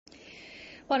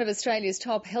One of Australia's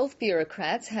top health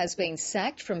bureaucrats has been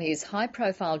sacked from his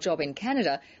high-profile job in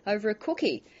Canada over a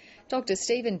cookie. Dr.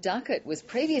 Stephen Duckett was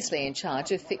previously in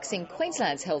charge of fixing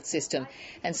Queensland's health system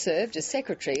and served as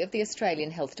Secretary of the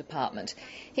Australian Health Department.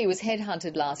 He was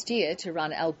headhunted last year to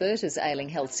run Alberta's ailing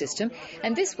health system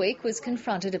and this week was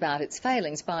confronted about its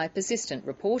failings by persistent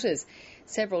reporters.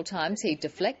 Several times he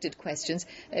deflected questions,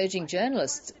 urging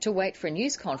journalists to wait for a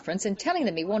news conference and telling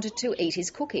them he wanted to eat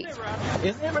his cookie.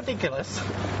 Isn't it ridiculous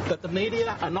that the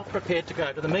media are not prepared to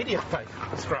go to the media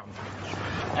scrum?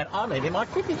 And I'm eating my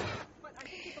cookie.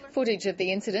 Footage of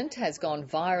the incident has gone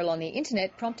viral on the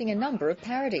internet, prompting a number of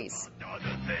parodies.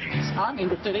 I'm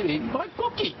interested in eating my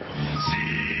cookie.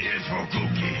 C is for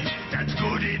cookie. That's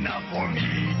good enough for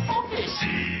me.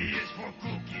 C is for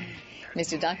cookie.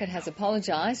 Mr. Duckett has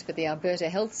apologised, but the Alberta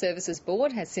Health Services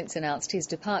Board has since announced his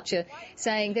departure,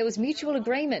 saying there was mutual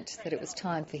agreement that it was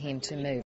time for him to move.